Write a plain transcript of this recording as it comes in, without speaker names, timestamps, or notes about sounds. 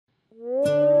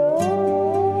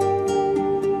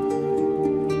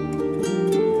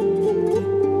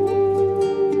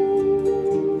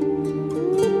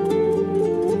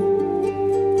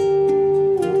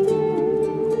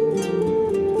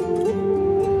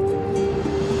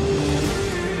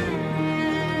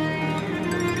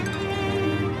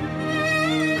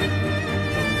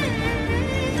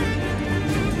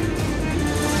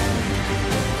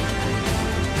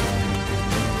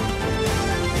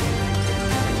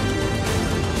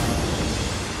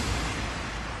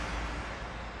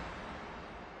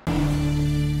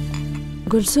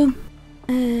ጉልሱም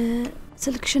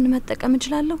ስልክሽን መጠቀም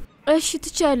እችላለሁ? እሺ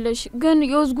ትቻለሽ፣ ግን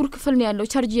የውዝጉር ክፍል ነው ያለው፣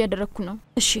 ቻርጅ እያደረኩ ነው።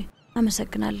 እሺ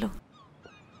አመሰግናለሁ።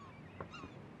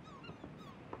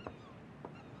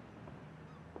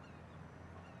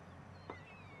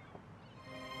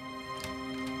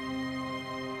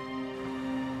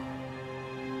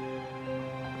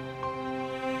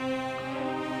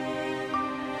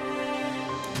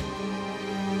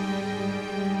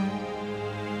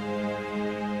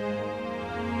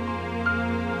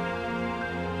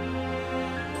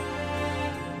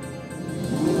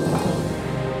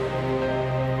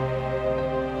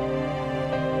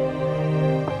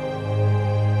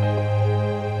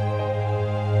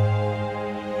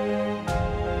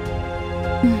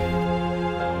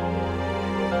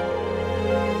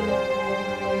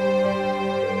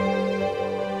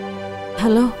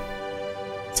 ሄሎ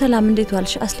ሰላም እንዴት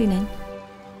ዋልሽ? አስሊ ነኝ።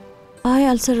 አይ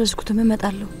አልሰረዝኩትም፣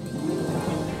 እመጣለሁ።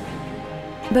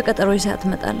 በቀጠሮዬ ሰዓት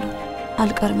እመጣለሁ።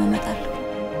 አልቀርም፣ እመጣለሁ።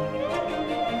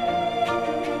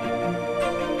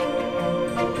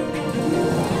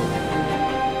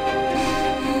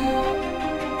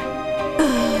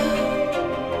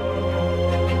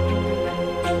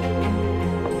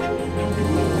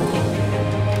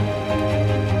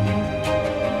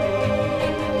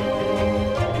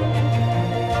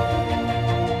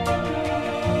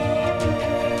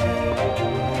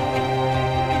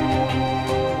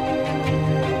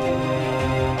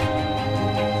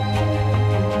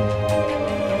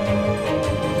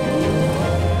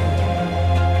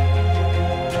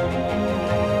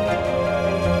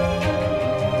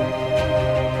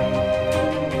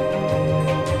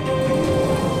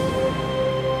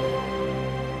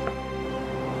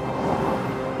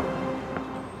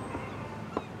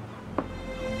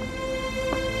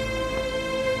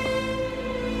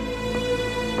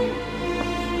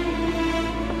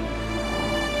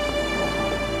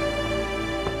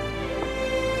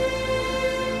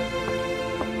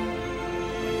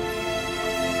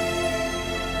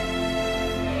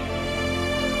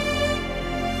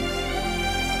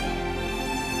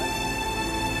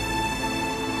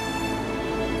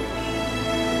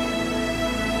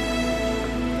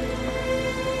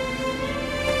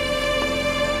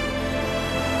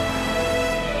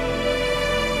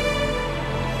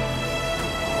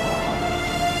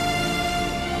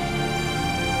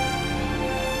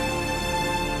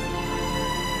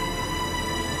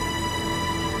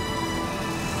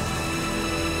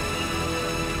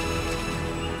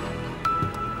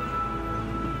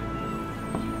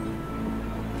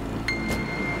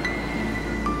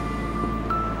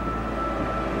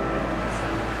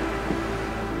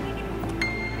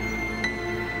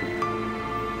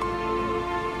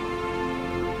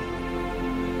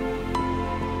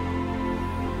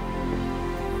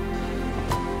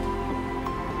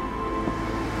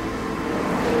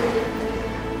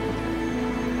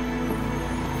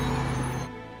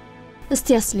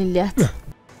 استي أصليات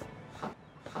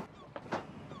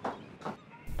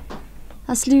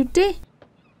أصلي ودي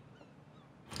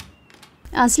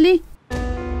أصلي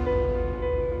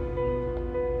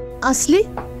أصلي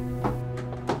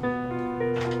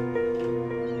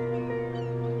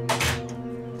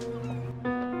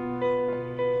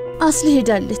أصلي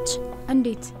هدالك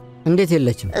እንዴት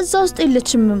የለችም? እዛው ውስጥ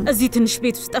የለችም። እዚህ ትንሽ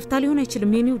ቤት ውስጥ ጠፍታ ሊሆን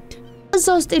አይችልም የኔ ውድ።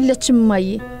 እዛው ውስጥ የለችም ማዬ፣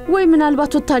 ወይ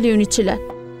ምናልባት ወጣ ሊሆን ይችላል።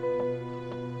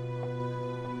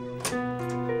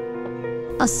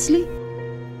 አስሊ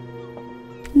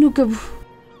ንግቡ።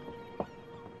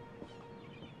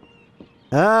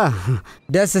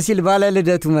 ደስ ሲል ባለ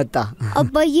ልደቱ መጣ።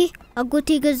 አባዬ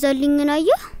አጎቴ ገዛልኝና አየ።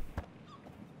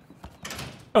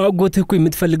 አጎቴ እኮ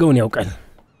የምትፈልገውን ያውቃል።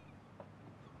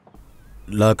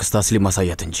 ላክስታ አስሊ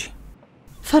ማሳያት እንጂ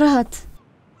ፈራሃት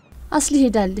አስሊ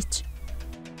ሄዳለች።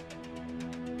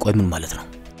 ቆይ ምን ማለት ነው?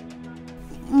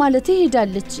 ማለቴ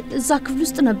ሄዳለች። እዛ ክፍል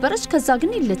ውስጥ ነበረች፣ ከዛ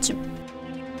ግን የለችም።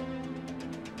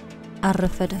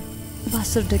 አረፈደ።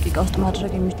 በ10 ደቂቃ ውስጥ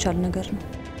ማድረግ የሚቻል ነገር ነው።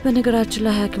 በነገራችን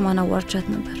ላይ ሐኪማን አዋርቻት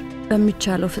ነበር።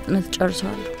 በሚቻለው ፍጥነት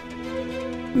ጨርሰዋል።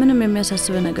 ምንም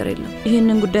የሚያሳስብ ነገር የለም።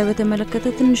 ይሄንን ጉዳይ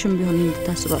በተመለከተ ትንሽም ቢሆን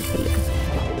እንድታስብ አልፈልግም።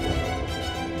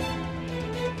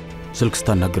 ስልክ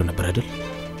ስታናገር ነበር አይደል?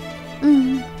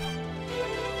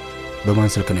 በማን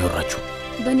ስልክ ነው ያወራችሁ?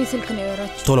 በእኔ ስልክ ነው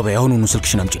ያወራችሁ። ቶሎ በይ፣ አሁኑኑ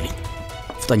ስልክሽን አምጪልኝ።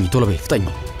 ፍጠኝ፣ ቶሎ በይ፣ ፍጠኝ።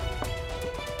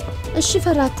 እሺ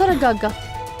ፈራሃት ተረጋጋ።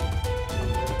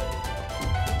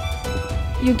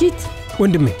 ዩጊት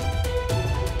ወንድሜ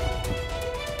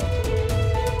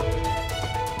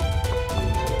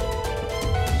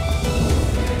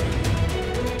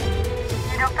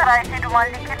ዶክተር አይቴዱ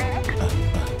ማሊክ ክሊኒክ።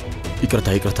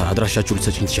 ይቅርታ አድራሻችሁ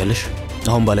ልትሰጪኝ ትችያለሽ?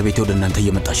 አሁን ባለቤቴ ወደ እናንተ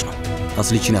እየመጣች ነው።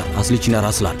 አስሊቺናር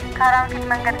አስላል ካራንፊት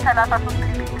መንገድ 33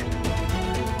 ሊሚት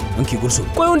እንኪ ጉርሱ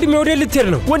ቆይ ወንድሜ ወደ ልትሄድ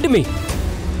ነው ወንድሜ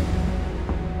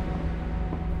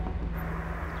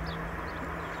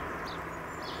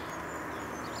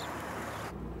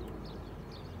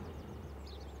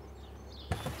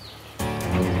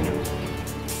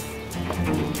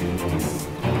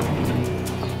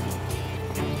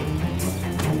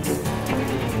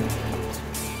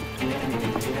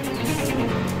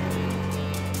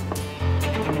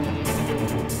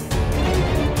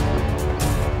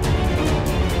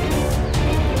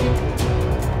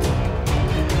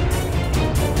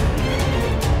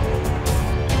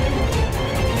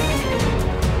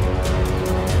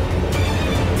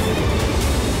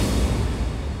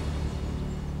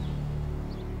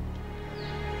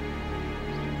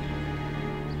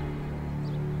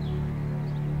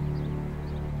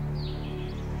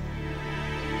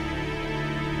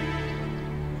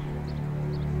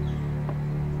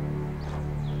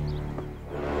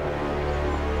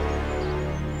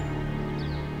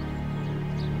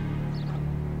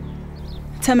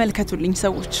ተመልከቱልኝ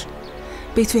ሰዎች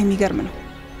ቤቱ የሚገርም ነው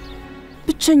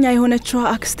ብቸኛ የሆነችው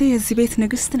አክስቴ የዚህ ቤት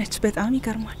ንግስት ነች በጣም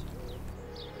ይገርማል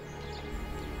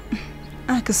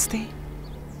አክስቴ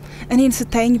እኔን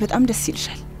ስታየኝ በጣም ደስ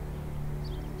ይልሻል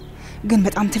ግን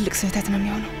በጣም ትልቅ ስህተት ነው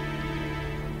የሚሆነው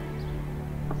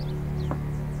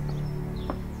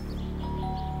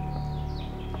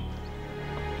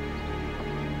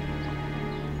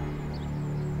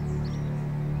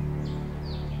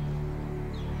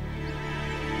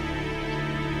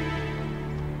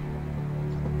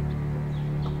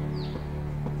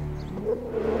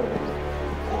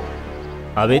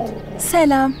አቤት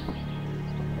ሰላም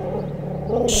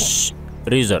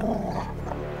ሪዘር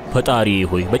ፈጣሪ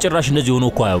ሆይ በጭራሽ እንደዚህ ሆኖ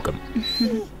እኮ አያውቅም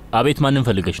አቤት ማንን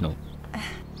ፈልገሽ ነው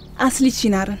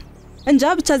አስሊቺናርን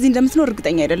እንጃ ብቻ እዚህ እንደምትኖር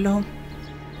እርግጠኛ አይደለሁም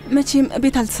መቼም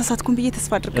ቤት አልተሳሳትኩም ብዬ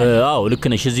ተስፋ አድርጋለሁ አዎ ልክ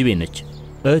ነሽ እዚህ ቤት ነች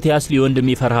እህቴ አስሊ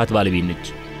ወንድሜ ፈርሃት ባለቤት ነች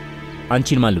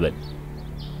አንቺን ማን ልበል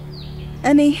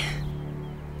እኔ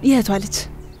የእህቷ ልጅ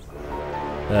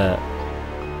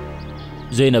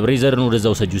ዘይነብ ሪዘርን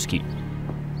ወደዛው ሰጁ እስኪ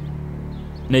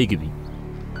ነይ ግቢ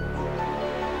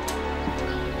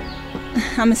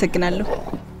አመሰግናለሁ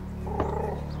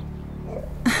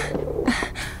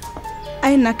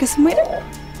አይናከስም አይደል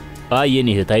አይ የኔ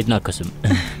እህት አይናከስም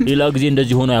ሌላ ጊዜ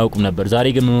እንደዚህ ሆኖ አያውቅም ነበር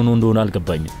ዛሬ ግን ምን ሆኖ እንደሆነ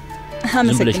አልገባኝም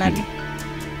አመሰግናለሁ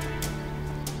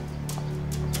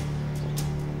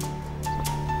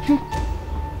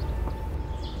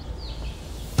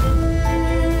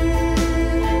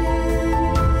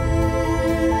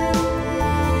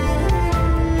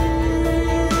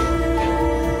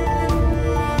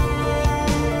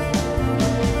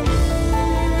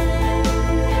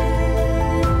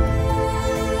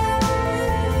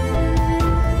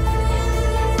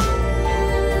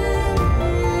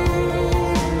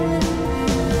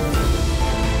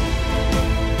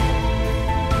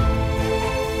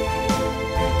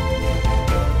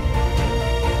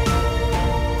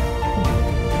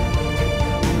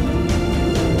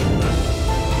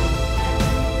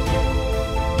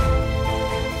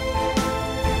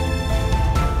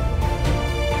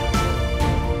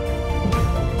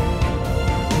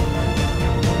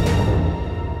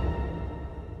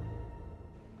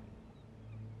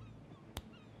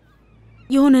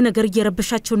የሆነ ነገር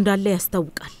እየረበሻቸው እንዳለ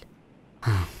ያስታውቃል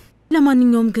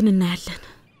ለማንኛውም ግን እናያለን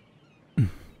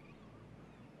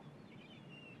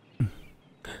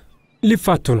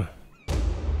ሊፋቱ ነው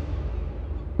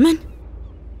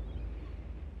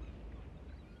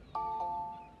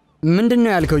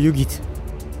ምንድነው ያልከው ዩጊት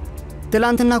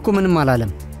ትላንትና እኮ ምንም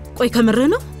አላለም ቆይ ከምር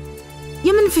ነው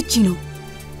የምን ፍቺ ነው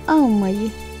አው ማዬ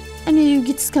እኔ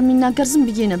ዩጊት እስከሚናገር ዝም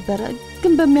ብዬ ነበር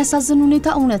ግን በሚያሳዝን ሁኔታ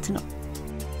እውነት ነው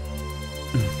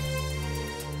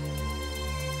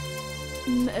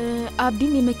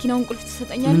አብዲን የመኪናውን ቁልፍ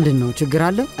ተሰጠኛለህ ምንድነው ችግር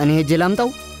አለ እኔ ሄጄ ላምጣው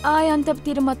አይ አንተ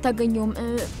ብትሄድም አታገኘውም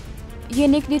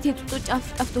የኔክዴት የጥጦ ጫፍ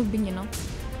ጠፍቶብኝ ነው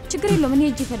ችግር የለውም እኔ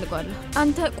ሄጄ እፈልገዋለሁ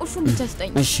አንተ ቁልፉን ብቻ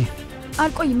ስጠኝ እሺ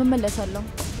አልቆይም እመለሳለሁ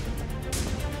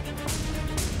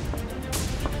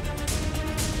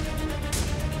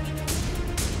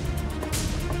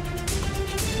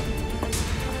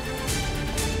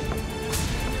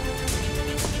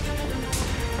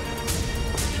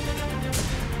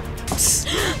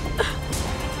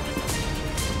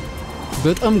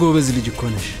በጣም ጎበዝ ልጅ እኮ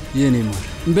ነሽ የኔ ማር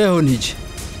ባይሆን ሂጂ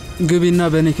ግቢና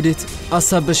በኔክዴት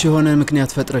አሳበሽ የሆነ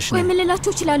ምክንያት ፈጥረሽ ነው ወይ ምን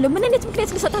ልላችሁ ይችላል ምን አይነት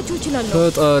ምክንያት ልሰጣችሁ ይችላል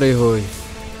ፈጣሪ ሆይ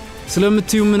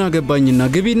ስለምትዩ ምን አገባኝና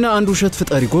ግቢና አንድ ውሸት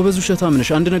ፍጣሪ ጎበዝ ውሸት አምነሽ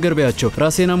አንድ ነገር በያቸው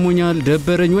ራሴን አሞኛል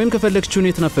ደበረኝ ወይም ከፈለክችሁ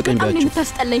ነው ተናፈቀኝ ባያቸው በጣም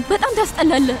ታስጠላኝ በጣም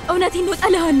ታስጠላለህ እውነቴን ነው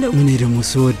ጠላሃለሁ እኔ ደግሞ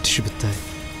ስወድሽ ብታይ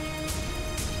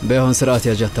በያሁን ስርዓት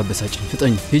ያጃት ታበሳጭኝ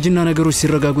ፍጠኝ ሂጂና ነገሮች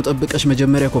ሲረጋጉ ጠብቀሽ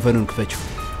መጀመሪያ ኮፈኑን ክፈችው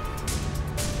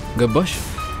ገባሽ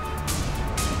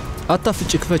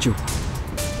አታፍጭ ክፈችው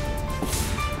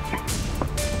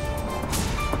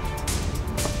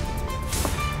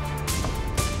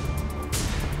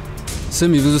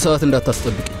ስሚ ብዙ ሰዓት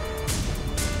እንዳታስጠብቂ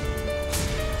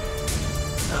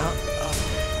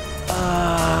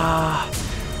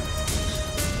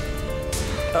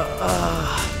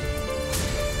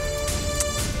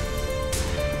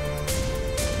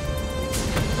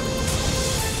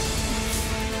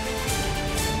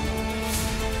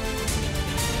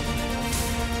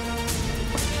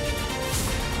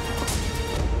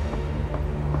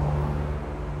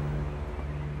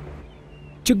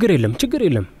ችግር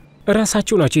የለም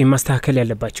ራሳቸው ናቸው የማስተካከል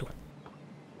ያለባቸው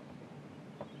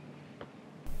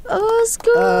እስኩ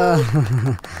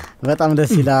በጣም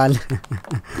ደስ ይላል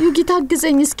ዩጊት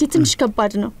አግዘኝ እስኪ ትንሽ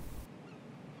ከባድ ነው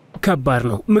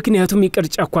ምክንያቱም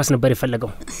ይቅርጫ ኳስ ነበር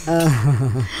የፈለገው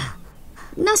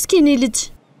ናስኪኔ ልጅ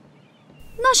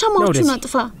ናሻማዎቹን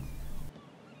አጥፋ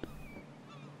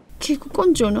ኬኩ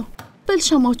ቆንጆ ነው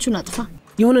በልሻማዎቹን አጥፋ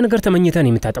የሆነ ነገር ተመኝተን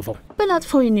የምታጠፋው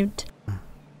በላጥፋው ይኒውድ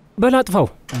በላጥፋው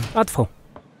አጥፋው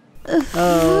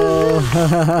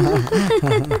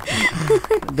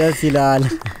ደስ ይላል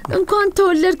እንኳን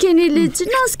ተወለድክ የኔ ልጅ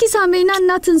ናስኪ ሳሜና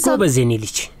እናትን ሰው በዘኔ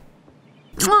ልጅ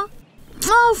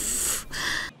አፍ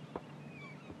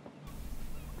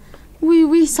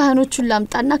ዊ ሳህኖቹን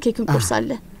ላምጣና ኬክን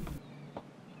ቆርሳለን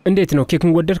እንዴት ነው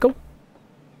ኬክን ወደድከው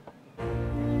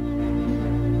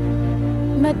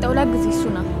መጣው ላግዝ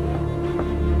ይሱና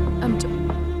አምጪ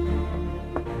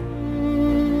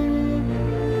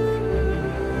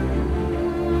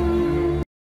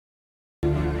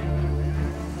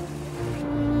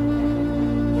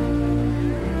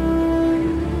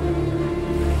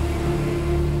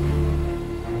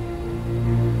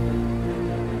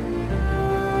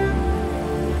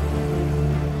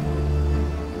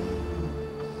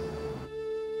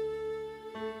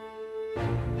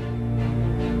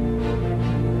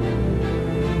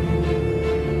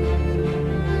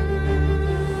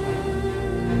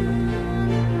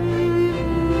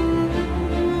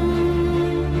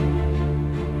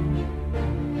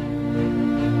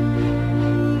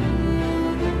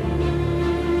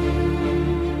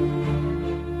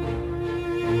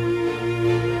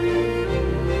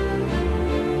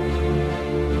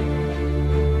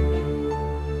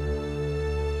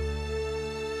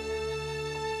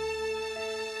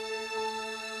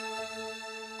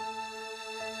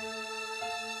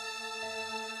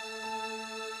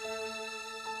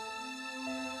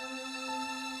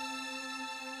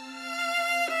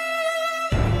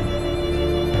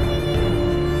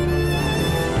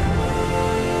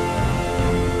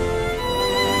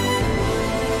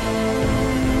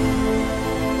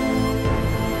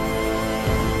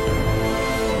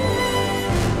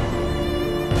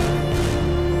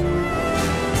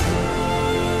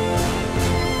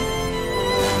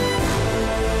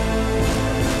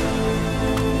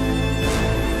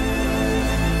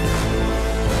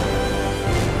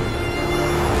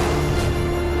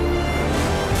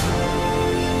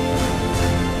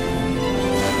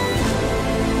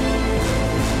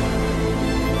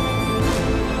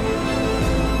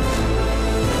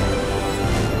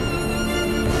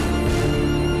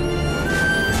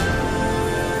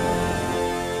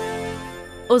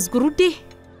ኦዝጉሩዴ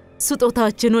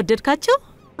ስጦታችን ወደድካቸው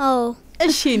አዎ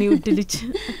እሺ እኔ ውድ ልጅ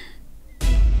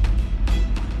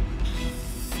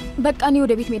በቃ እኔ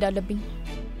ወደ ቤት መሄድ አለብኝ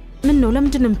ምን ነው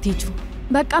ለምንድን ነው የምትሄጂው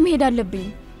በቃ መሄድ አለብኝ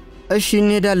እሺ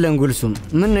እንሄዳለን ጉልሱም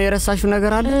ምን ነው የረሳሽው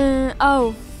ነገር አለ አዎ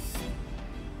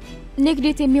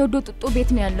ንግዴት የሚወደው ጥጦ ቤት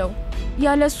ነው ያለው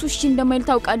ያለሱ እሺ እንደማይል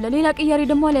ታውቃለህ ሌላ ቅያሬ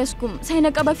ደግሞ አልያዝኩም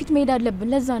ሳይነቃ በፊት መሄድ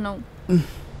አለብን ለዛ ነው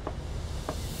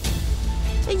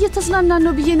እየተዝናናን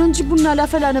ነው ብዬ ነው እንጂ ቡና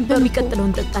ላፈላ ነበር በሚቀጥለው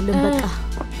እንጠጣለን በቃ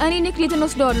እኔ ንግዴትን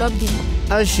ወስደዋለሁ አብዲ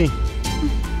እሺ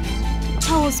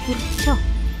ቻው ኦዝጉር ቻው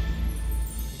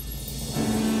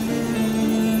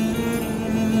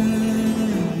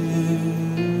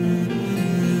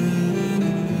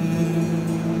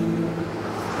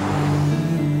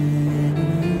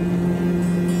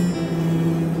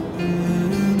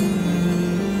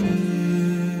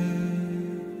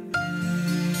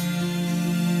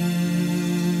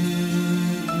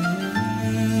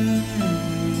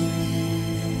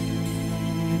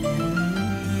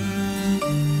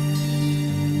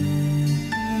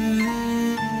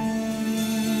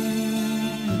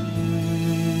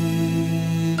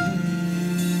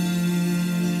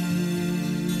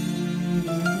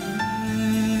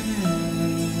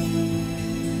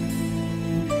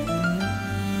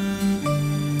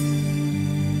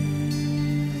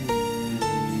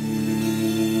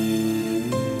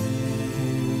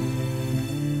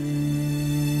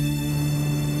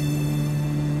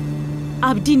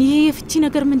አብዲን ይሄ የፍቺ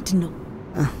ነገር ምንድነው?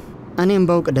 እኔም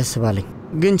ባውቅ ደስ ባለኝ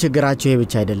ግን ችግራቸው ይሄ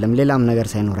ብቻ አይደለም ሌላም ነገር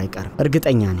ሳይኖር አይቀርም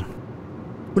እርግጠኛ ነኝ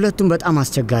ሁለቱም በጣም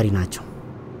አስቸጋሪ ናቸው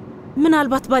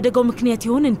ምናልባት ባደጋው ምክንያት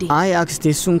ይሆን እንዴ? አይ አክስቴ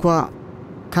እሱ እንኳን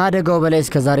ካደጋው በላይ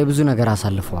እስከ ዛሬ ብዙ ነገር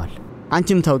አሳልፈዋል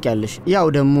አንቺም ታውቂያለሽ ያው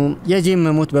ደግሞ የጄም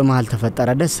መሞት በመሃል ተፈጠረ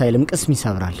ደስ አይልም ቅስም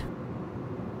ይሰብራል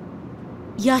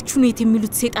ያቹኔት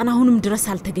የሚሉት ሰይጣን አሁንም ድረስ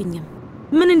አልተገኘም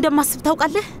ምን እንደማስብ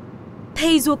ታውቃለህ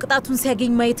ተይዞ ቅጣቱን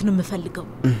ሲያገኝ ማየት ነው የምፈልገው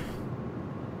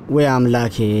ወይ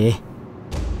አምላኬ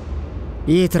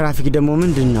ይህ ትራፊክ ደግሞ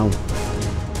ምንድነው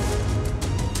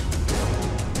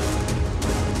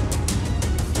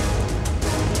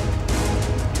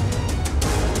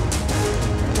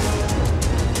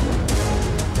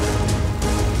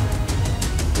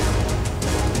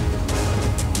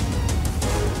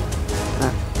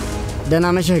ደህና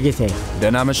መሸህ ጌታዬ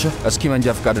ደህና መሸህ እስኪ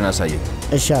መንጃ ፍቃድን አሳየኝ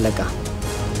እሺ አለቃ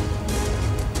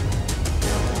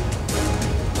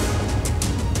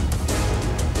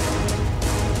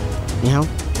ይኸው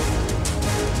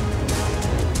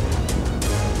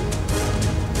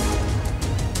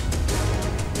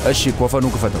እሺ ኮፈኑ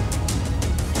ክፈተው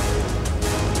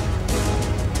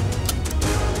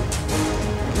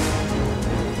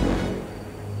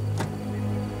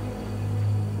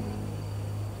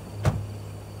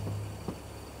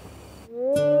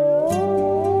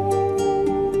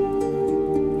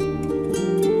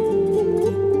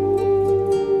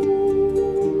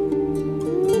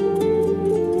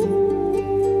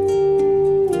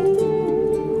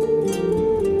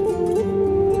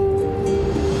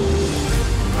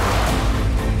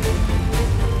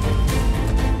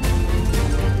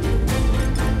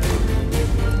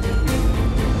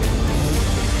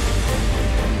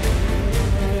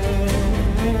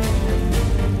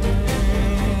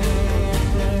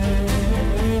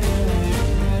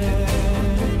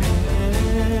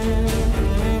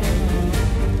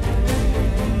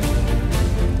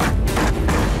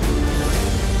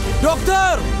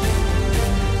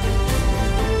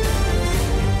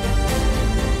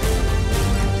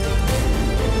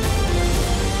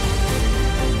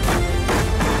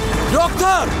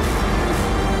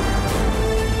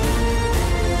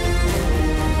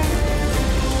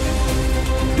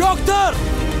ዶክተር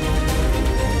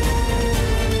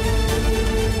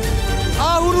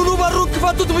አሁኑኑ በሩን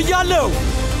ክፈቱት ብያለሁ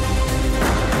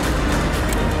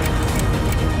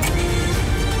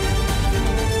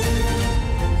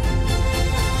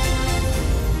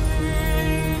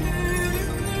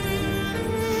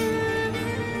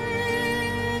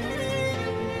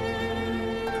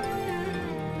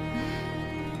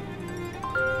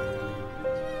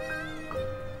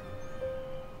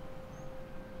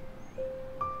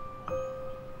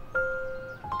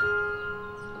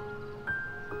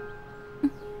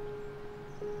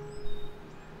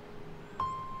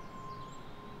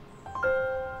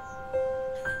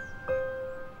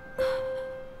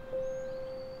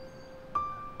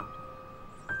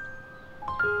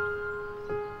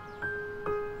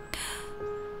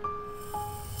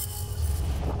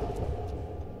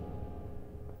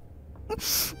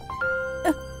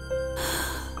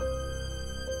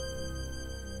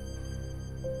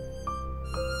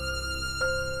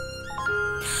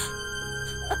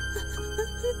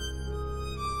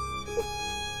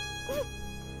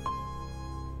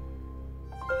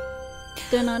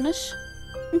ደህና ነሽ?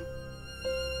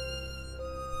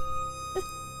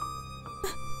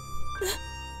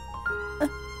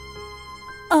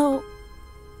 አዎ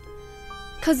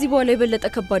ከዚህ በኋላ የበለጠ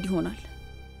ከባድ ይሆናል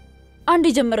አንድ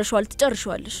ጀመረሽዋል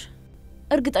ትጨርሽዋለሽ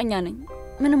እርግጠኛ ነኝ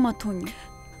ምንም አትሆኚ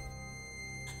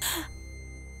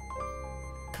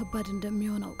ከባድ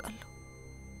እንደሚሆን አውቃለሁ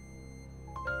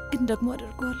ግን ደግሞ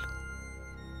አደርገዋለሁ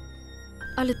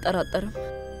አልጠራጠርም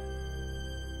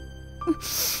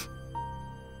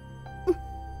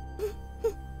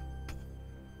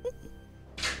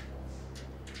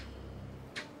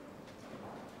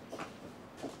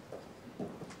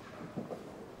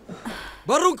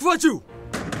በሩን ክፈቹ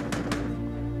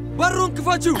በሩን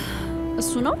ክፈቹ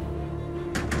እሱ ነው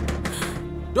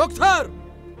ዶክተር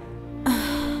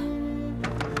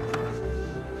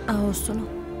አዎ እሱ ነው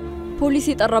ፖሊስ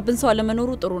የጠራብን ሰው አለመኖሩ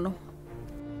ጥሩ ነው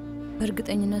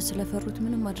በእርግጠኝነት ስለፈሩት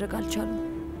ምንም ማድረግ አልቻሉም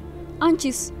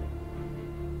አንቺስ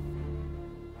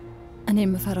እኔ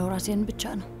የምፈራው ራሴን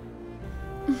ብቻ ነው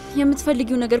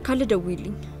የምትፈልጊው ነገር ካለ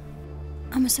ደውይልኝ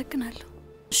አመሰግናለሁ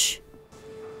እሺ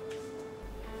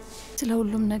ስለ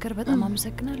ሁሉም ነገር በጣም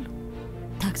አመሰግናለሁ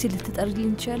ታክሲ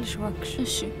ልትጠሪልኝ ትችያለሽ እባክሽ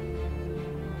እሺ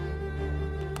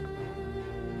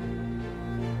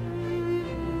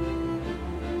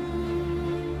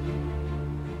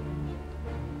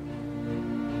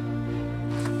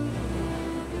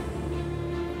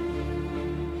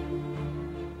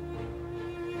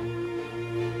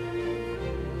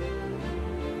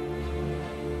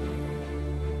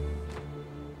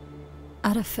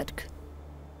አረፈድክ።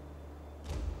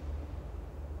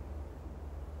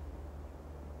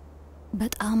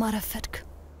 በጣም አረፈድክ።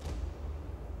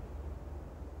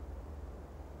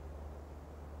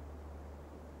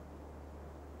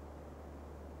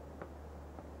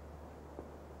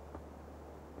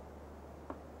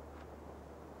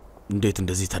 እንዴት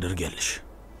እንደዚህ ታደርጊያለሽ?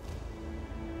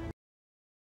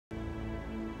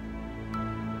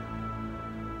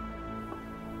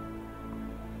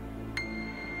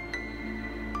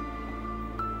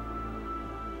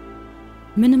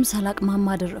 ምንም ሳላቅ ማማ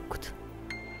አደረኩት።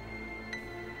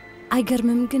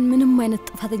 አይገርምም ግን ምንም አይነት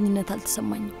ጥፋተኝነት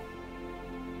አልተሰማኝም።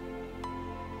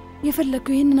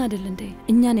 የፈለከው ይሄንን አይደል እንዴ?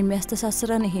 እኛን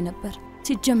የሚያስተሳስረን ይሄ ነበር።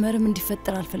 ሲጀመርም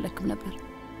እንዲፈጠር አልፈለክም ነበር።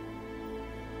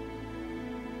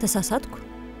 ተሳሳትኩ?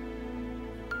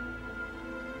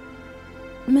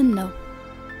 ምን ነው?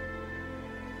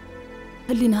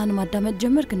 ህሊናህን ማዳመጥ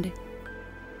ጀመርክ እንዴ?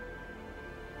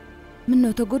 ምን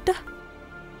ነው ተጎዳህ?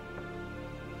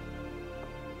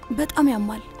 በጣም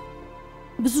ያማል።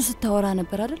 ብዙ ስታወራ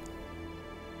ነበር አይደል?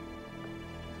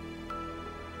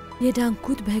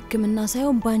 የዳንኩት በህክምና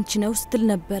ሳይሆን ባንቺ ነው ስትል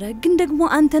ነበር። ግን ደግሞ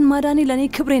አንተን ማዳኔ ለኔ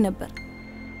ክብሬ ነበር።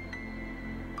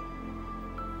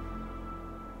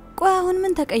 ቆይ አሁን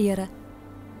ምን ተቀየረ?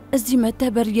 እዚህ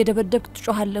መተህ በር እየደበደብክ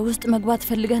ትጮሃለህ። ውስጥ መግባት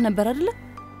ፈልገህ ነበር አይደል?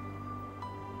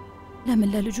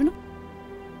 ለምን ለልጁ ነው?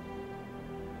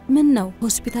 ምን ነው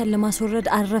ሆስፒታል ለማስወረድ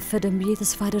አልረፈደም ብዬ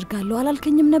ተስፋ አደርጋለሁ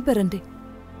አላልከኝም ነበር እንዴ?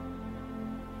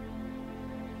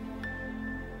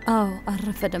 አዎ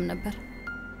አልረፈደም ነበር።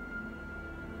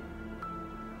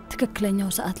 ትክክለኛው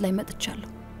ሰዓት ላይ መጥቻለሁ።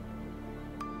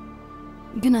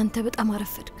 ግን አንተ በጣም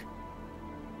አረፈድክ።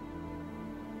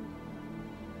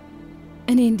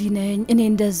 እኔ እንዲህ ነኝ፣ እኔ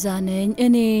እንደዛ ነኝ፣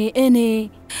 እኔ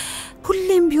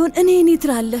ሁሌም ቢሆን እኔ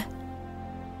ትላለህ።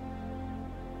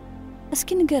 እስኪ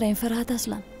ንገረኝ ፈርሃት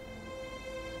አስላም፣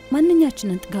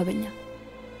 ማንኛችንን ጥጋበኛ?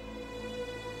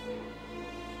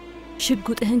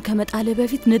 ሽጉጥህን ከመጣለ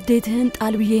በፊት ንዴትህን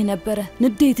ጣል ብዬ ነበረ።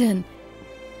 ንዴትህን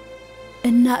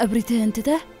እና እብሪትህን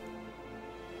ትተህ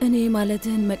እኔ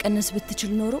ማለትህን መቀነስ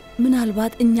ብትችል ኖሮ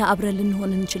ምናልባት እኛ አብረን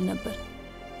ልንሆን እንችል ነበር።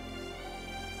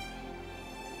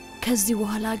 ከዚህ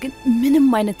በኋላ ግን ምንም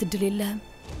አይነት እድል የለህም።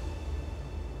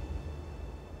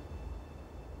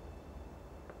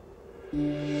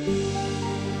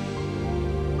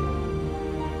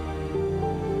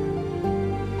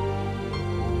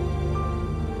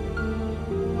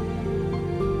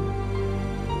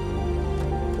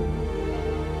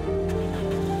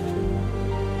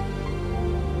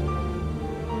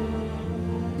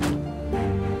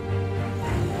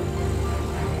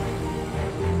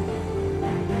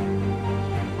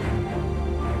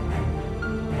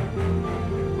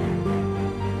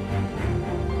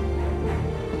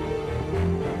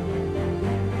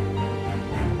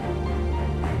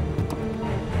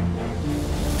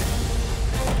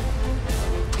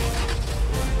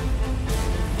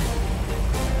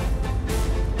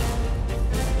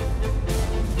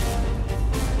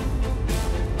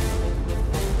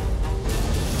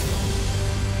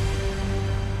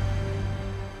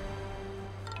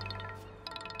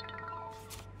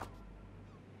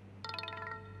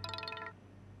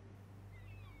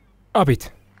 አቤት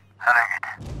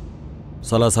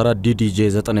 34 ዲዲጄ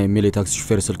 9 የሚል የታክሲ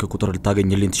ሹፌር ስልክ ቁጥር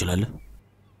ልታገኝልኝ ትችላለህ?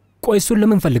 ቆይ እሱን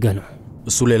ለምን ፈልገህ ነው?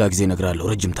 እሱ ሌላ ጊዜ እነግርሃለሁ፣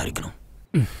 ረጅም ታሪክ ነው።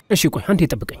 እሺ ቆይ አንዴ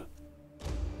ጠብቀኝ።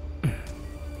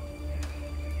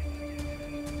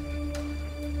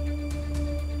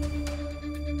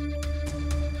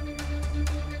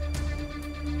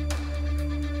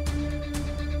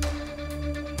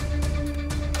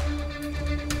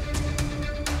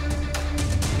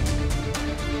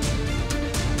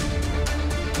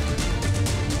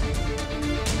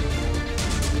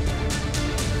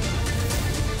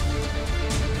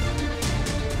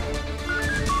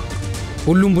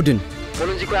 ሁሉም ቡድን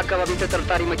ፖሎንዚኮ አካባቢ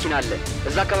ተጠርጣሪ መኪና አለ።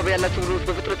 እዛ አካባቢ ያላችሁ ቡድኖች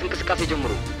በፍጥነት እንቅስቃሴ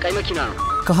ጀምሩ። ቀይ መኪና ነው።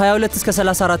 ከ22 እስከ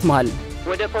 34 መሃል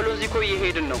ወደ ፖሎንዚኮ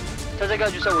እየሄድን ነው።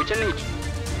 ተዘጋጁ ሰዎች፣ እንሂድ።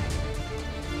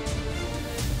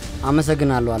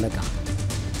 አመሰግናለሁ አለቃ።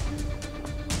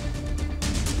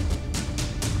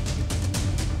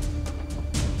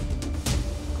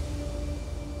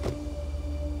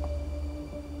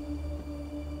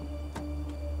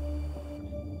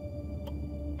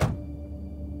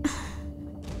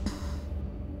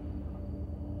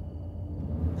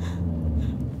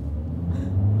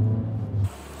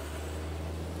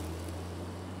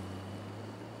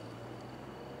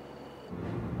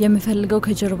 የምፈልገው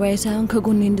ከጀርባዬ ሳይሆን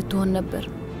ከጎኔ እንድትሆን ነበር።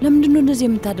 ለምንድን ነው እንደዚህ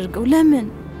የምታደርገው? ለምን?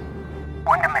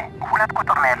 ወንድሜ 2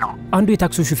 ቁጥር ነው ያለው። አንዱ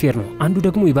የታክሲ ሹፌር ነው፣ አንዱ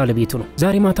ደግሞ የባለቤቱ ነው።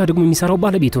 ዛሬ ማታ ደግሞ የሚሰራው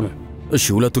ባለቤቱ ነው። እሺ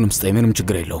ሁለቱንም ስጠኝ፣ ምንም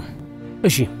ችግር የለውም።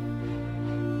 እሺ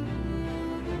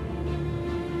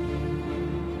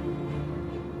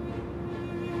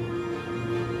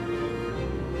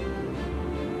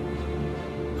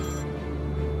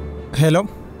ሄሎ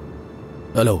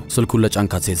ሄሎ፣ ስልኩን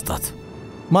ለጫንካት ሴስጣት።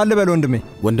 ማን ልበል ወንድሜ?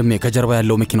 ወንድሜ ከጀርባ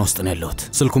ያለው መኪና ውስጥ ነው ያለሁት።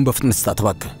 ስልኩን በፍጥነት ስጣት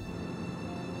እባክህ።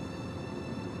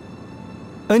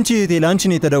 እንቺ እህቴ፣ ለአንቺ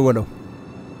ነው የተደወለው።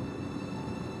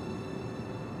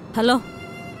 ሄሎ፣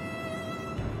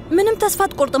 ምንም ተስፋ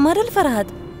አትቆርጥም አይደል ፈርሃት?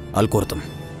 አልቆርጥም።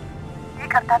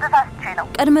 ይቅርታ ተሳስቼ ነው።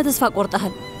 ቀድመ ተስፋ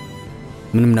ቆርጠሃል።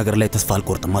 ምንም ነገር ላይ ተስፋ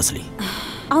አልቆርጥም አስሊ።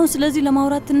 አሁን ስለዚህ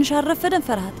ለማውራት ትንሽ አረፈደን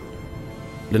ፈርሃት።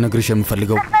 ልነግርሽ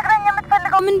የምፈልገው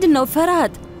ምንድነው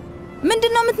ፈርሃት?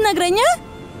 ምንድነው የምትነግረኝ?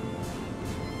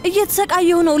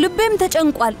 እየተሰቃየሁ ነው፣ ልቤም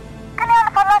ተጨንቋል። ግን ያን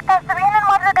ፈላክ ታስብ፣ ይሄንን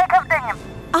ማድረግ አይከብደኝም።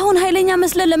 አሁን ኃይለኛ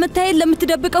መስለ ለመታየት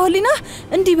ለምትደብቀው ህሊና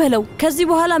እንዲህ በለው። ከዚህ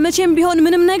በኋላ መቼም ቢሆን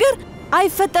ምንም ነገር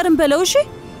አይፈጠርም በለው። እሺ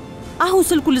አሁን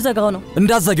ስልኩ ልዘጋው ነው።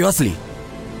 እንዳዘጊው አስሊ።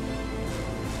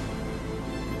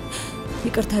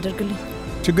 ይቅርታ አድርግልኝ።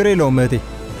 ችግር የለውም እህቴ።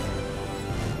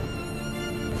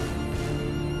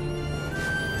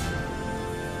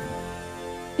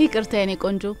 ይቅርታ የኔ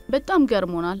ቆንጆ፣ በጣም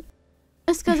ገርሞናል።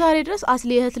 እስከ ዛሬ ድረስ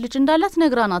አስሊ እህት ልጅ እንዳላት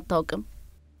ነግራን አታውቅም።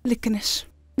 ልክ ነሽ።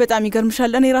 በጣም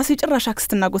ይገርምሻል። እኔ ራሴ ጭራሽ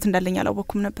አክስትና አጎት እንዳለኝ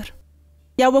አላወኩም ነበር።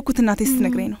 ያወኩት እናቴ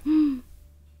ስትነግረኝ ነው።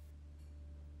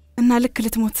 እና ልክ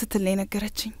ልትሞት ስትል ነው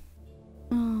የነገረችኝ።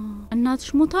 እናትሽ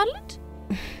ሞታለች?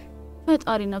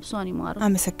 ፈጣሪ ነፍሷን ይማር።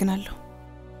 አመሰግናለሁ።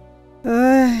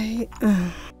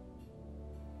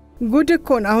 ጉድ እኮ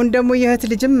ነው። አሁን ደግሞ የእህት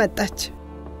ልጅም መጣች።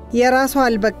 የራሷ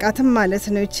አልበቃትም ማለት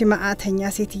ነው እቺ ማአተኛ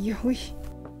ሴትዮ። ወይ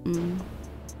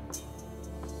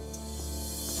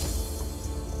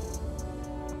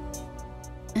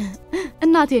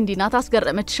እናቴ እንዲህ ናት።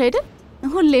 አስገረመችሽ አይደል?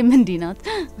 ሁሌም እንዲህ ናት።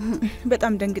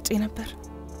 በጣም ደንግጬ ነበር።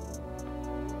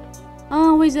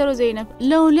 ወይዘሮ ዘይነብ፣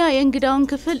 ለውሊያ የእንግዳውን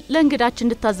ክፍል ለእንግዳችን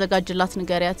እንድታዘጋጅላት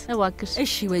ንገሪያት እባክሽ።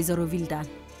 እሺ ወይዘሮ ቪልዳን።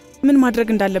 ምን ማድረግ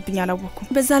እንዳለብኝ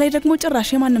አላወኩም። በዛ ላይ ደግሞ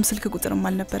ጭራሽ የማንም ስልክ ቁጥርም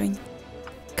አልነበረኝ።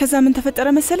 ከዛ ምን ተፈጠረ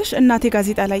መሰለሽ? እናቴ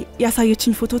ጋዜጣ ላይ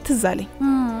ያሳየችኝ ፎቶ ትዝ አለኝ።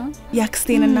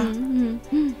 ያክስቴንና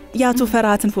ያቶ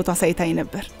ፈርሃትን ፎቶ አሳይታኝ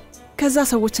ነበር። ከዛ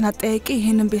ሰዎችን አጠያይቄ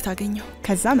ይሄንን ቤት አገኘው።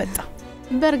 ከዛ መጣ።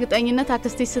 በእርግጠኝነት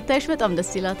አክስቴ ስታይሽ በጣም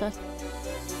ደስ ይላታል።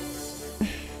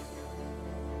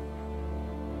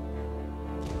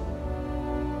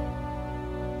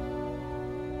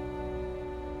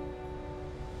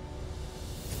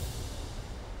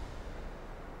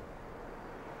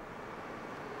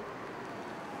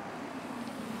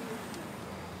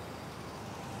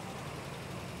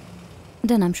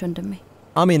 ደናምሽ ወንድሜ።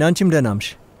 አሜን። አንቺም ደናምሽ።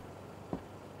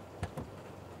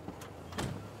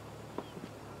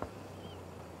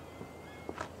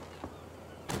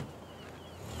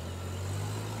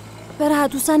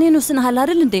 ፈርሃት ውሳኔን ወስነሃል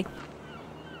አይደል እንዴ?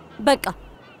 በቃ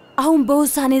አሁን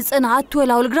በውሳኔ ጽና፣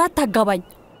 አትወላውል፣ ግራ አታጋባኝ።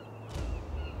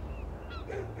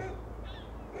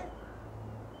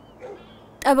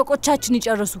 ጠበቆቻችን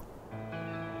ይጨርሱ።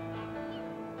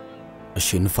 እሺ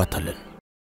እንፋታለን።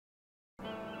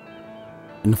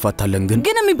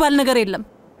 ግን የሚባል ነገር የለም።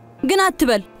 ግን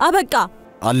አትበል። አበቃ።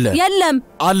 አለ። የለም።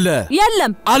 አለ።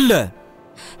 የለም። አለ።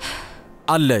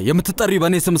 የምትጠሪ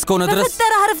በእኔ ስም እስከሆነ ድረስ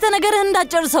በፈጠረ አረፍተ ነገርህን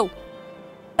እንዳጨርሰው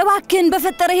እባክህን።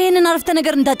 በፈጠረ ይሄንን አረፍተ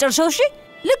ነገር እንዳጨርሰው። እሺ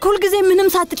ልክ ሁልጊዜ ምንም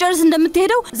ሳትጨርስ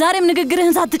እንደምትሄደው ዛሬም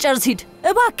ንግግርህን ሳትጨርስ ሂድ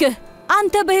እባክህ።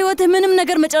 አንተ በህይወትህ ምንም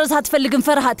ነገር መጨረስ አትፈልግም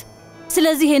ፈርሃት።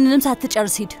 ስለዚህ ይሄንንም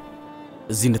ሳትጨርስ ሂድ።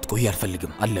 እዚህ እንድትቆይ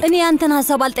አልፈልግም። አለ። እኔ አንተን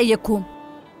ሐሳብ አልጠየቅኩም።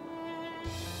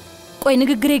 ቆይ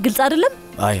ንግግሬ ግልጽ አይደለም?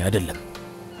 አይ አይደለም።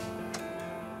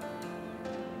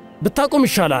 ብታቆም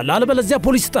ይሻላል፣ አለበለዚያ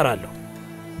ፖሊስ እጠራለሁ።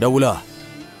 ደውላ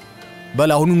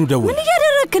በል፣ አሁኑኑ ደውል። ምን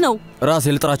እያደረክ ነው? ራሴ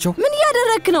ልጥራቸው። ምን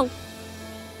እያደረክ ነው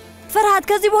ፈርሃት?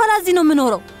 ከዚህ በኋላ እዚህ ነው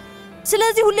የምኖረው።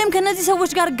 ስለዚህ ሁሌም ከነዚህ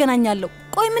ሰዎች ጋር እገናኛለሁ።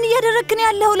 ቆይ ምን እያደረክ ነው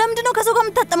ያለው? ለምንድን ነው ከሰው ጋር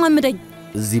የምታጠማምደኝ?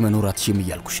 እዚህ መኖር አትችይም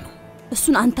እያልኩሽ ነው።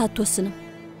 እሱን አንተ አትወስንም።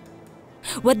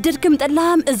 ወደድክም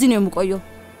ጠላህም እዚህ ነው የምቆየው።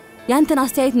 ያንተን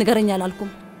አስተያየት ንገረኝ አላልኩም።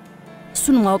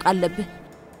 እሱን ማወቅ አለብህ።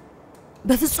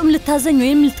 በፍጹም ልታዘኝ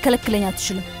ወይም ልትከለክለኝ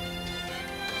አትችልም።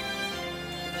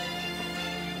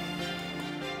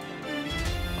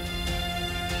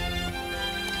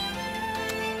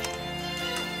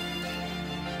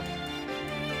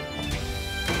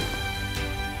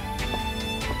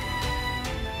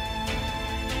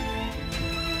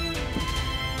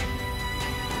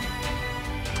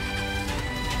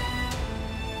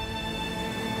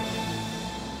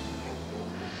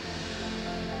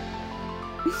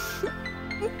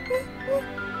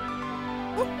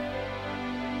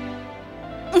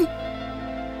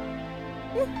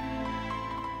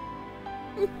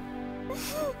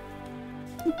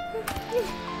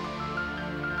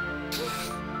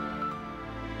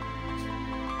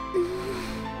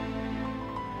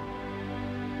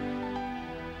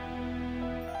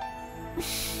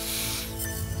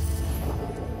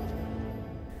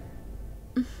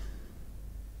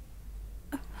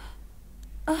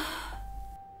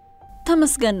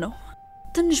 ተመስገን ነው።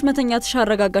 ትንሽ መተኛትሽ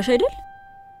አረጋጋሽ አይደል?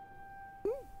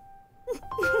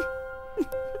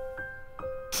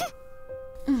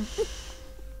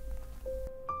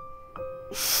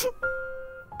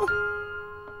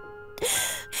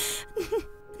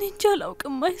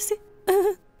 አላውቅም አይሴ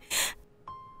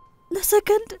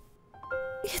ለሰከንድ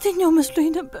የተኛው መስሎኝ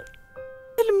ነበር።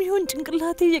 ህልም ይሆን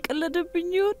ጭንቅላቴ እየቀለደብኝ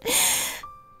ይሆን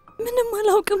ምንም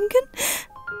አላውቅም። ግን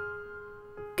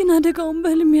አደጋውን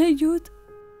በህልም ያየሁት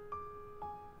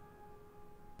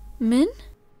ምን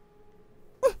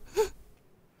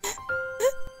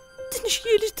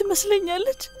ትንሽዬ ልጅ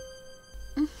ትመስለኛለች።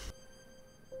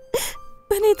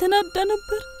 በእኔ ተናዳ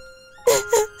ነበር።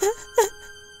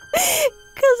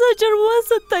 ከዛ ጀርባዋን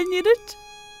ሰጣኝ ሄደች።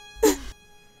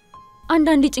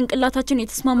 አንዳንዴ ጭንቅላታችን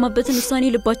የተስማማበትን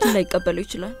ውሳኔ ልባችን ላይ ይቀበለው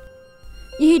ይችላል።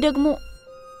 ይሄ ደግሞ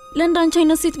ለእንዳንቺ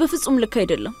አይነት ሴት በፍጹም ልክ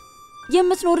አይደለም።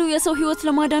 የምትኖሪው የሰው ህይወት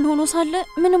ለማዳን ሆኖ ሳለ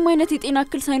ምንም አይነት የጤና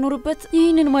እክል ሳይኖርበት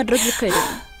ይህንን ማድረግ ልክ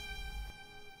አይደለም።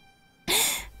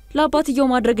 ለአባትየው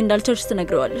ማድረግ እንዳልቻልሽ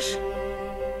ትነግረዋለሽ።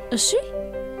 እሺ?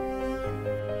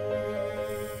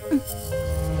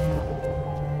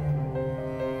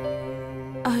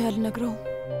 አይ አልነግረውም።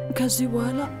 ከዚህ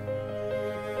በኋላ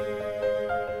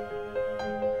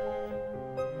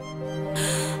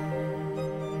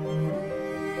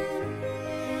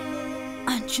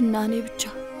አንቺና እኔ ብቻ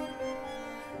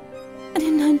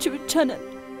እኔና አንቺ ብቻ ነን።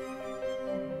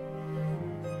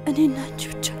 እኔና አንቺ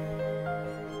ብቻ።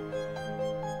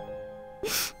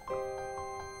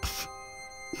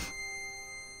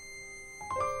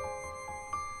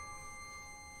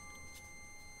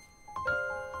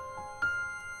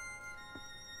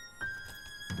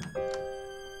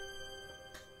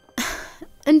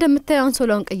 እንደምታየው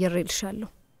አንሶላውን ቀይሬልሻለሁ።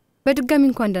 በድጋሚ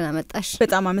እንኳን ደህና መጣሽ።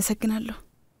 በጣም አመሰግናለሁ።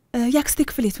 ያክስቴ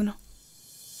ክፍል የቱ ነው?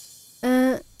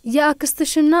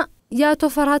 የአክስትሽና የአቶ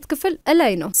ፈርሃት ክፍል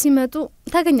እላይ ነው። ሲመጡ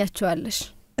ታገኛቸዋለሽ።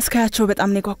 እስካያቸው በጣም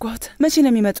ነው የጓጓሁት። መቼ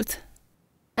ነው የሚመጡት?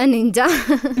 እኔ እንጃ።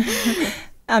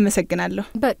 አመሰግናለሁ።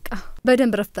 በቃ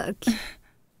በደንብ ረፍት አድርጊ።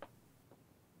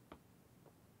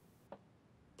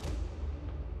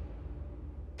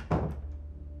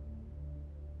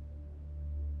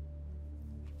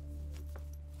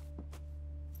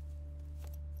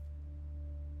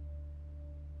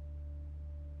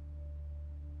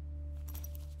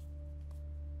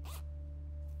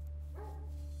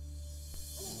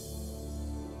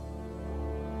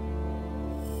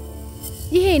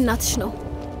 ይሄ እናትሽ ነው።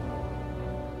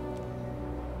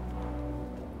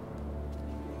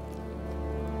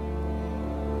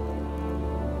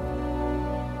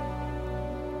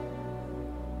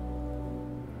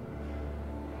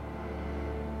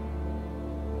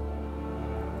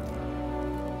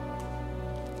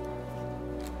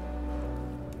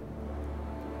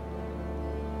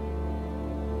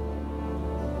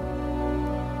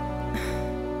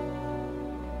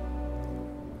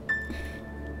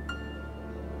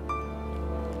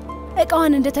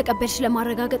 እቃዋን እንደተቀበልሽ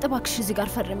ለማረጋገጥ እባክሽ እዚህ ጋር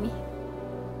ፈርሚ።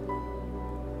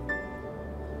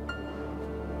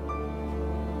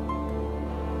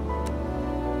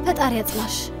 ፈጣሪ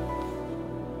ያጽናሽ።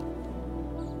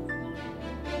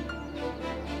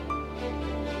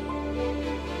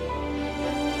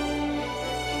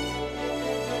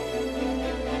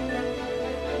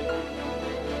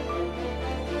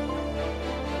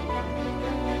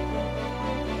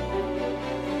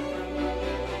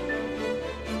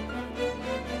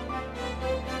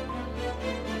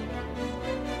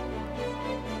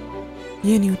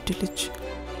 የኔ ውድ ልጅ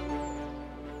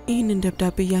ይህንን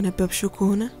ደብዳቤ እያነበብሽው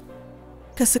ከሆነ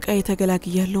ከስቃይ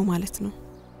ተገላግያለሁ ማለት ነው።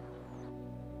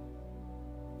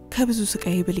 ከብዙ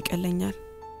ስቃይ ብል ይቀለኛል።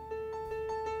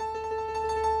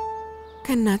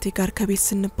 ከእናቴ ጋር ከቤት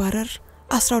ስንባረር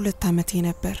 12 ዓመቴ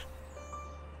ነበር።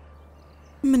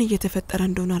 ምን እየተፈጠረ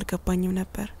እንደሆነ አልገባኝም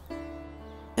ነበር።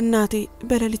 እናቴ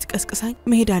በሌሊት ቀስቅሳኝ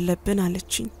መሄድ አለብን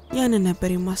አለችኝ። ያንን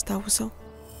ነበር የማስታውሰው።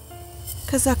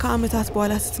 ከዛ ከአመታት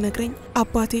በኋላ ስትነግረኝ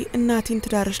አባቴ እናቴን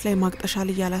ትዳርሽ ላይ ማቅጠሻል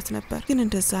እያላት ነበር። ግን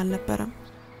እንደዛ አልነበረም።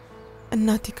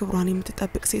 እናቴ ክብሯን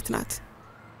የምትጠብቅ ሴት ናት።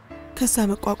 ከዛ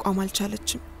መቋቋም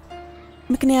አልቻለችም።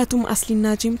 ምክንያቱም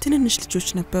አስሊና ጂም ትንንሽ ልጆች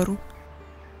ነበሩ።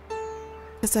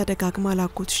 ከዛ ደጋግማ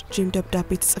ላጎትሽ ጂም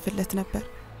ደብዳቤ ትጽፍለት ነበር።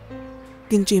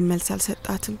 ግን ጂም መልስ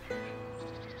አልሰጣትም።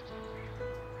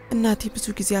 እናቴ ብዙ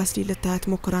ጊዜ አስሊ ልታያት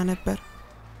ሞክራ ነበር።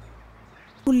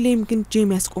 ሁሌም ግን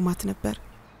ጂም ያስቆማት ነበር።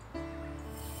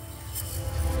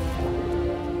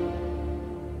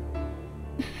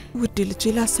 ውድ ልጄ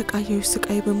ላሰቃየው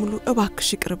ስቃይ በሙሉ እባክሽ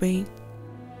ይቅር በይኝ።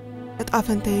 እጣ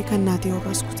ፈንታዬ ከእናቴ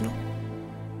ወረስኩት ነው።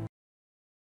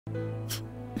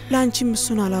 ላንቺም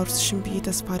እሱን አላወርስሽም ብዬ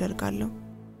ተስፋ አደርጋለሁ።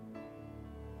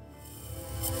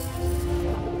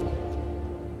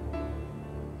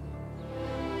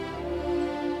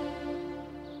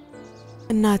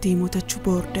 እናቴ የሞተችው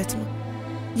በውርደት ነው።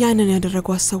 ያንን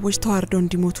ያደረጓት ሰዎች ተዋርደው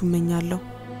እንዲሞቱ እመኛለሁ።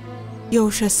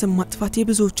 የውሸት ስም ማጥፋት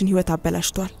የብዙዎችን ህይወት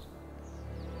አበላሽቷል።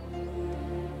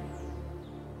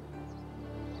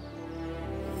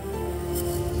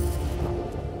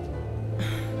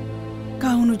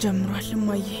 ካሁኑ ጀምሯል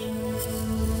እማዬ።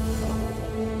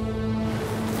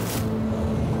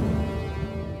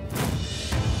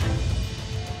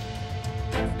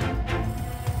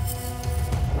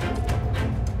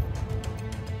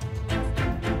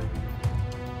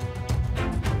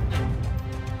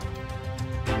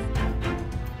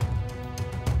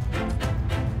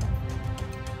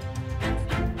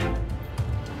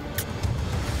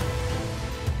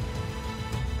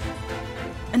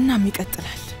 እናም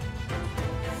ይቀጥላል።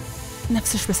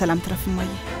 ነፍስሽ በሰላም ትረፍ እማዬ።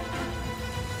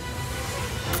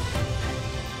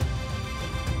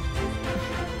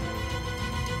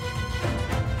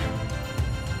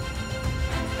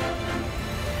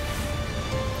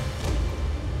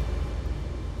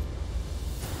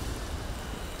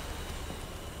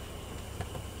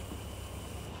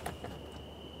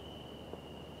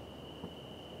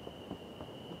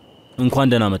 እንኳን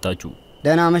ደህና መጣችሁ።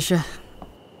 ደህና መሸህ።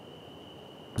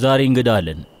 ዛሬ እንግዳ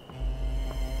አለን።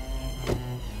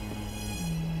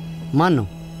 ማን ነው?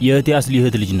 የእህቴ አስሊ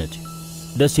እህት ልጅ ነች።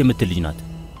 ደስ የምትል ልጅ ናት።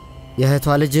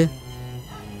 የእህቷ ልጅ?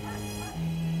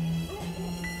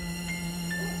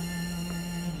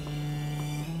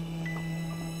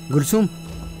 ጉልሱም፣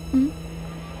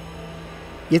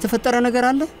 የተፈጠረ ነገር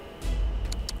አለ?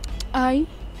 አይ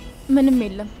ምንም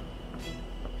የለም።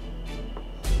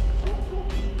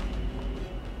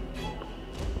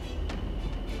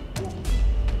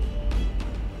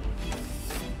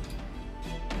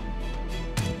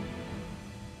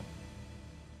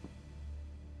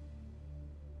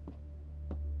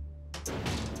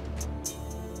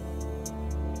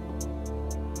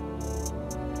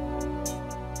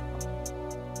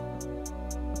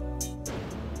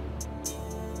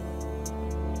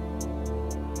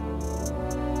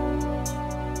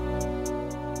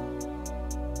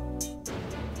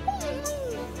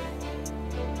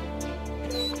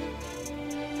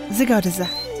 ዝጋ ወደዛ።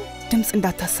 ድምጽ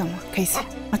እንዳታሰማ ከይሲ።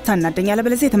 አታናደኝ፣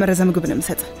 ያለበለዚያ የተመረዘ ምግብ ነው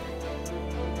የምሰጥ።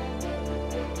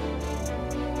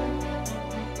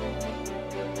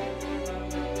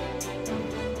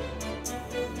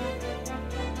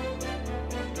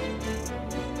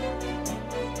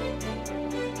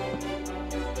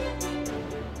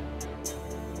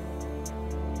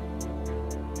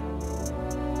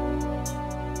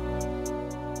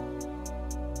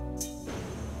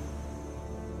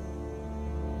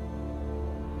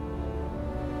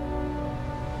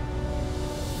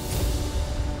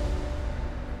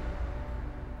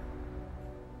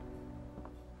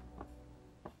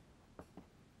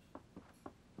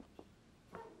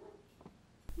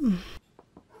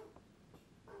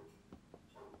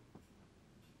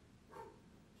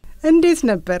 እንዴት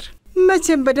ነበር?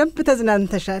 መቼም በደንብ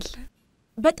ተዝናንተሻል።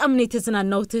 በጣም ነው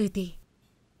የተዝናናሁት እህቴ።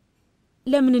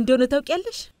 ለምን እንደሆነ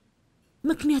ታውቂያለሽ?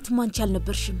 ምክንያቱም አንቺ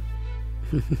አልነበርሽም።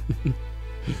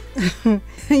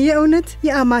 የእውነት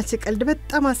የአማች ቀልድ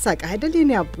በጣም አሳቃ አይደል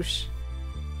የኔ አቡሽ?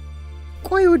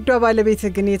 ቆይ ውዷ ባለቤት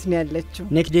ግን የት ነው ያለችው?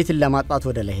 ንግዴትን ለማጥፋት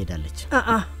ወደ ላይ ሄዳለች።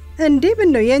 እንዴ ምን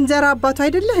ነው የእንጀራ አባቱ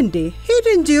አይደለህ እንዴ? ሂድ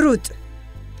እንጂ ሩጥ።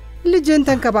 ልጅን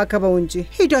ተንከባከበው እንጂ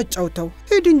ሂድ አጫውተው።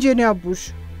 ሂድ እንጂ የኔ አቡሽ።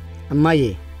 እማዬ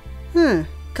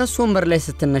ከሱ ወንበር ላይ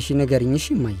ስትነሺ ንገሪኝ እሺ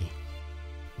እማዬ።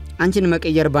 አንቺን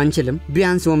መቀየር ባንችልም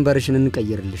ቢያንስ ወንበርሽን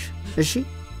እንቀይርልሽ እሺ?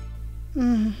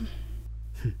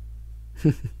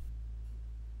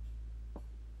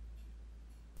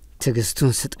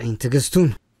 ትግስቱን ስጠኝ፣ ትግስቱን።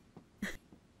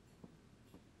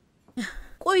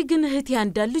 ቆይ ግን እህቴ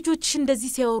አንዳል ልጆችሽ እንደዚህ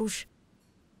ሲያወሩሽ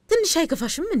ትንሽ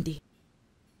አይከፋሽም እንዴ?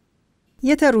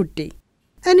 የተሩዴ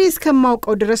እኔ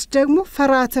እስከማውቀው ድረስ ደግሞ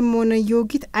ፈራትም ሆነ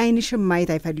ዮጊት አይንሽም ማየት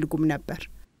አይፈልጉም ነበር።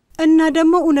 እና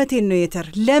ደግሞ እውነቴን ነው የተር፣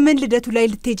 ለምን ልደቱ ላይ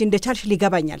ልትሄጂ እንደቻልሽ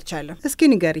ሊገባኝ አልቻለም። እስኪ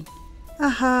ንገሪኝ።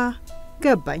 አሃ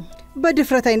ገባኝ።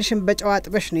 በድፍረት አይንሽን በጨዋ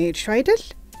አጥበሽ ነው የሄድሽው አይደል?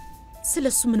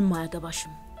 ስለሱ ምንም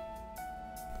አያገባሽም።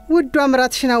 ውዷ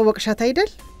ምራትሽን አወቅሻት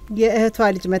አይደል? የእህቷ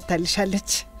ልጅ መታልሻለች።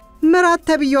 ምራት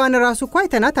ተብየዋን ራሱ እኮ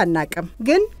አይተናት አናቅም፣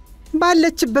 ግን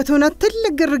ባለችበት ሆና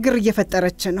ትልቅ ግርግር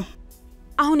እየፈጠረች ነው።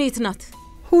 አሁን የት ናት?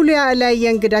 ሁሊያ ላይ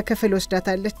የእንግዳ ክፍል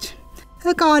ወስዳታለች።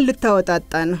 እቃዋን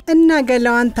ልታወጣጣ ነው እና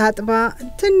ገላዋን ታጥባ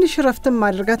ትንሽ ረፍትም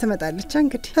አድርጋ ትመጣለች።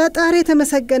 እንግዲህ ፈጣሪ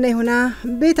የተመሰገነ ይሁና፣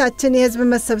 ቤታችን የህዝብ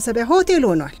መሰብሰቢያ ሆቴል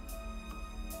ሆኗል።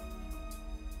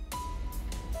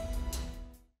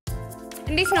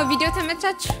 እንዴት ነው ቪዲዮ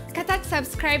ተመቻችሁ? ከታች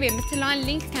ሰብስክራይብ የምትለዋን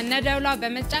ሊንክ ከነደውሏ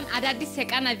በመጫን አዳዲስ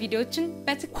የቃና ቪዲዮዎችን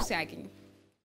በትኩስ ያገኙ።